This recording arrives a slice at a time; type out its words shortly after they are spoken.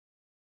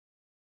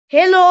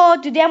Hello,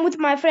 today I'm with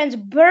my friends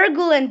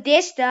Burgle and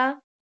Desta.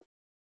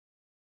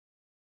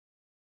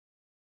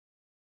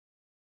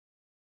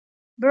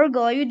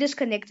 Burgle, are you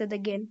disconnected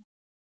again?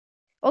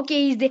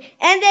 Okay, he's there.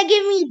 And they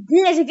give me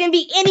this. It can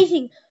be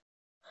anything.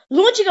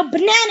 Launching a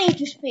banana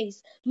into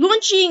space.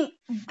 Launching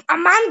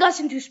Among Us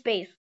into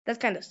space. That's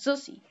kind of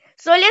sussy.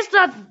 So let's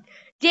start.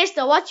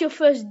 Desta, what's your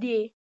first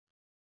day?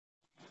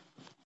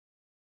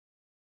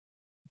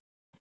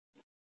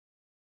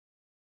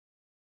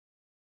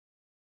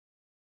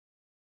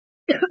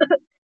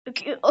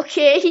 Okay,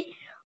 okay.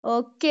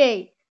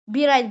 Okay.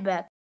 Be right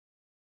back.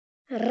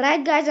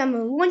 Right, guys,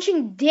 I'm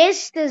launching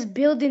Desta's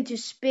build into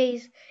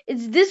space.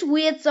 It's this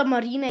weird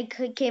submarine I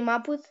came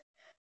up with.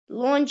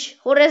 Launch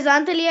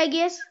horizontally, I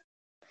guess.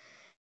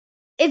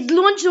 It's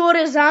launched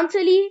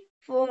horizontally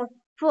for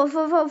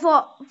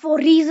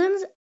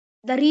reasons.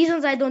 The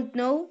reasons I don't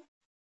know.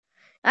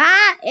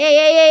 Hey,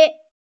 hey,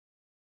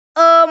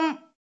 hey.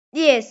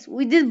 Yes,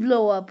 we did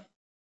blow up.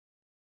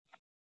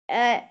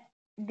 Uh,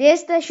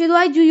 Desta, should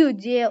I do your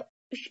day?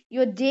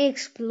 Your day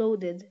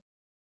exploded.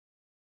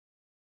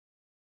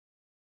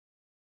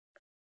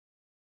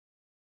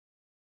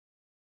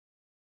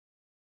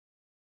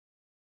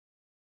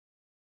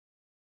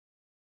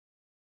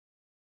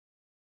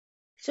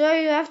 So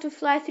you have to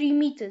fly 3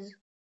 meters.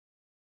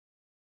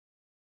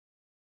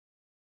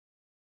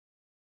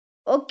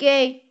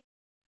 Okay,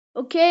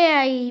 okay.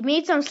 I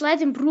made some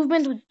slight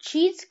improvement with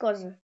cheats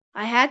cause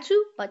I had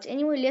to. But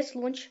anyway, let's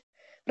launch.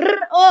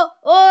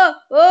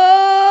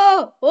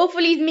 Oh!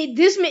 Hopefully, it made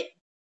this.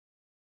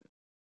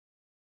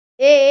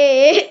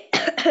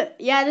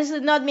 Yeah, this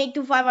is not make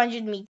to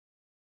 500 meters.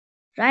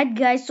 Right,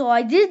 guys. So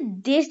I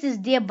did this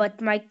day,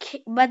 but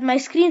my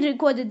screen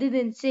recorder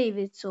didn't save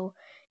it. So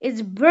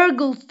it's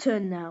Burgle's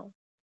turn now.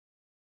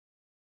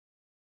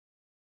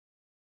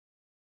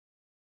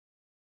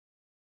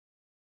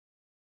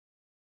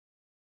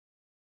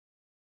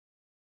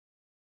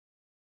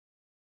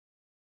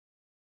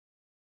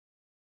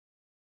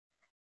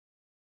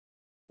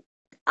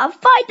 A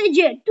fighter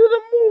jet to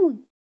the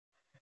moon.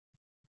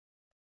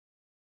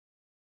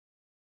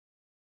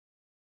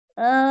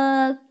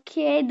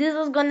 Okay, this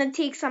is gonna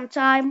take some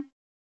time.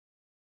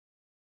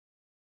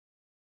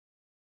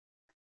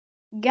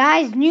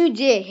 Guys, new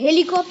day.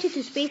 Helicopter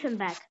to space and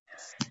back.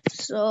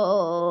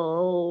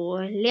 So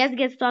let's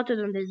get started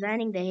on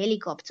designing the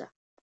helicopter.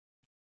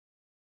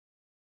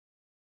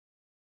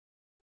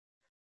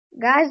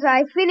 Guys,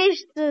 I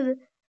finished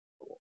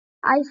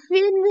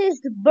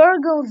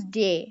Burgle's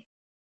day.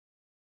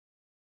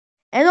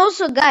 And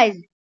also, guys,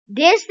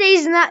 Desta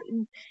is not,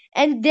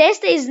 and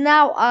Desta is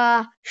now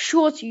a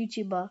short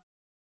YouTuber.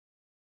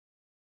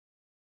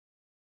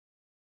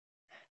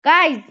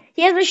 Guys,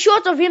 he has a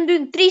shot of him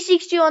doing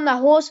 360 on a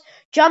horse,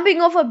 jumping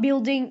off a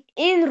building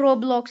in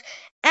Roblox,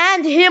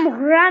 and him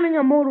ramming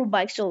a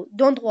motorbike. So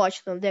don't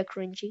watch them; they're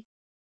cringy.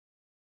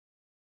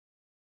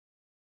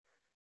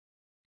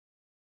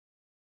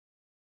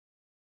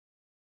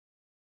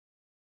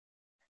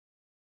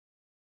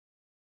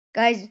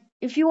 Guys,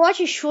 if you watch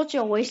his shorts,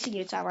 you're wasting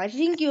your time. I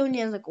think he only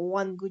has like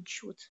one good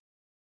shot.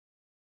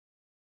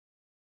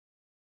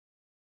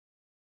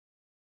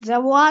 The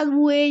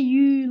one where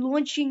you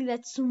launching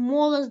that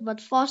smallest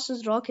but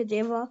fastest rocket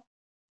ever,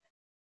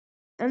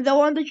 and the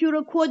one that you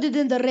recorded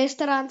in the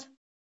restaurant.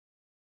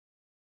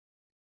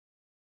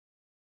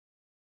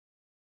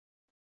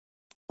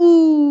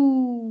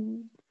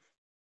 Ooh.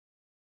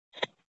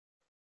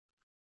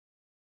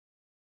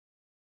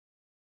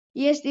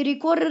 Yes, they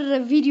recorded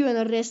a video in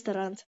a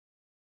restaurant.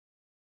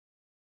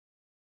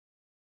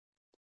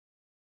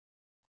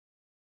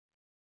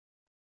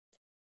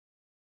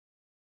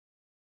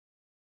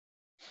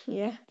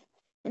 Yeah.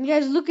 And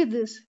guys, look at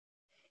this.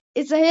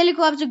 It's a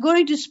helicopter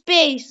going to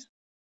space.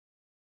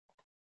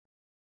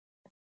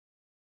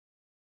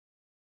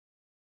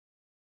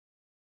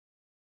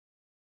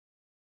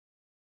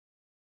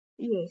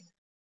 Yes.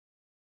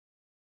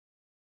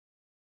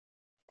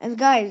 And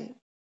guys,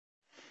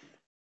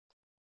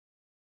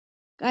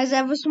 I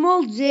have a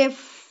small J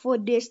for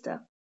Desta.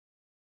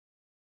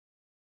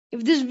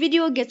 If this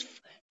video gets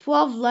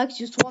 12 likes,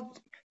 you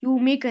will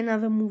make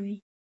another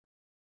movie.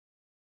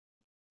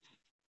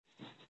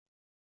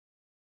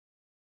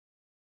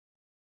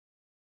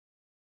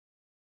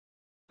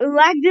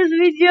 Like this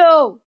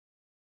video.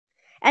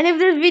 And if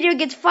this video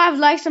gets 5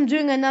 likes, I'm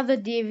doing another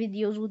day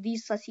videos with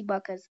these sassy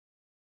buckers.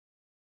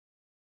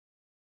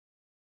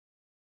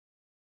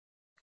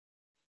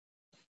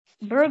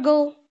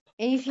 Burgle,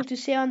 anything to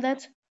say on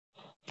that?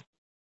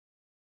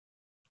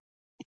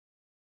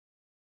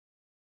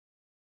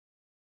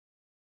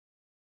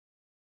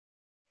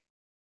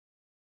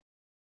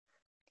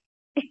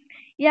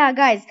 Yeah,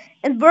 guys.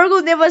 And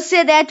Burgle never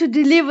said I had to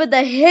deliver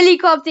the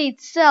helicopter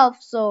itself,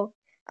 so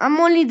I'm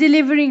only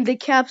delivering the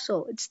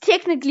capsule. It's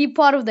technically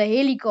part of the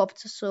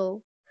helicopter,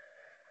 so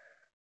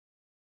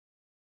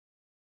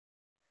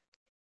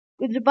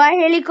goodbye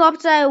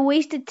helicopter I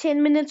wasted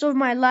 10 minutes of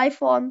my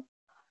life on.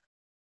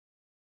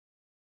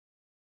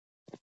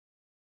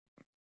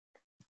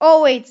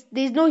 Oh wait,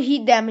 there's no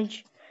heat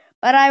damage.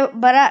 But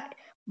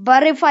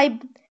But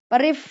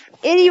if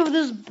any of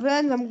this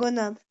burns, I'm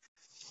gonna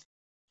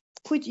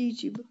quit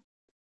YouTube.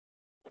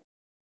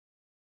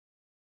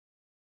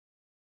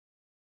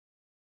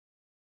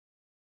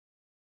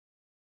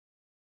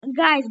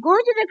 Guys, go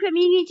into the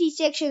community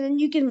section and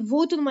you can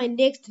vote on my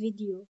next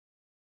video.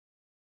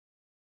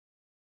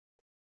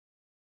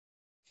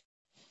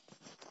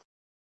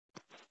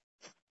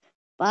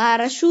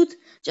 Parachute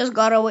just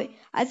got away.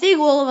 I think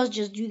all of us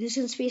just do this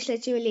in Space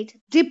Flight Simulator.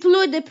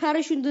 Deploy the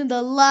parachute in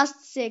the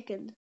last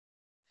second.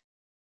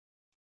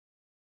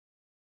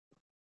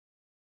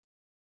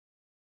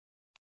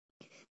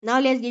 Now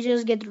let's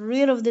just get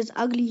rid of this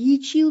ugly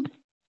heat shield.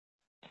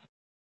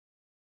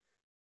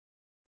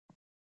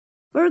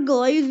 Burgle,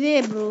 are you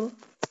there, bro?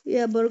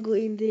 Yeah, Burgle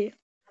in there.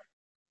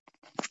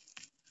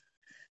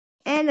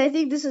 And I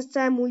think this is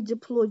time we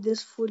deploy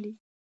this fully.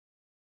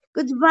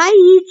 Goodbye,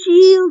 heat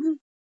shield.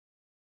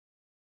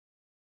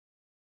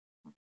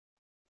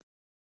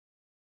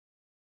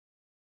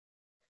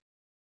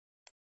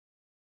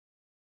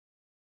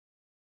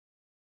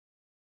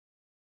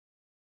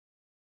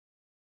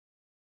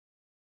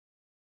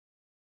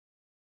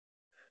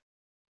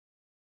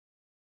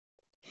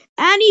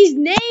 And his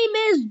name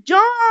is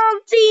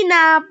John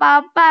Cena.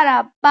 Pa pa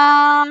da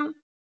pa.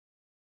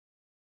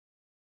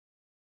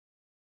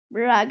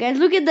 Bruh, guys,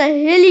 look at the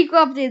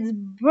helicopter. It's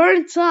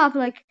burnt up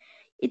like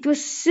it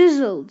was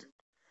sizzled.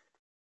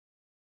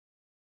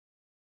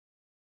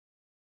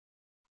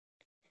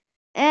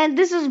 And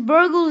this is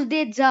Burgle's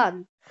dead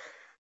son.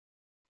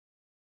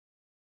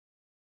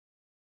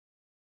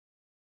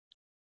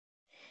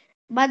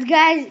 But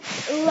guys,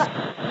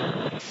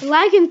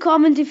 like and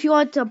comment if you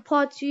want a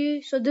part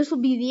 2. So this will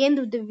be the end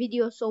of the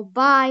video. So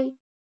bye.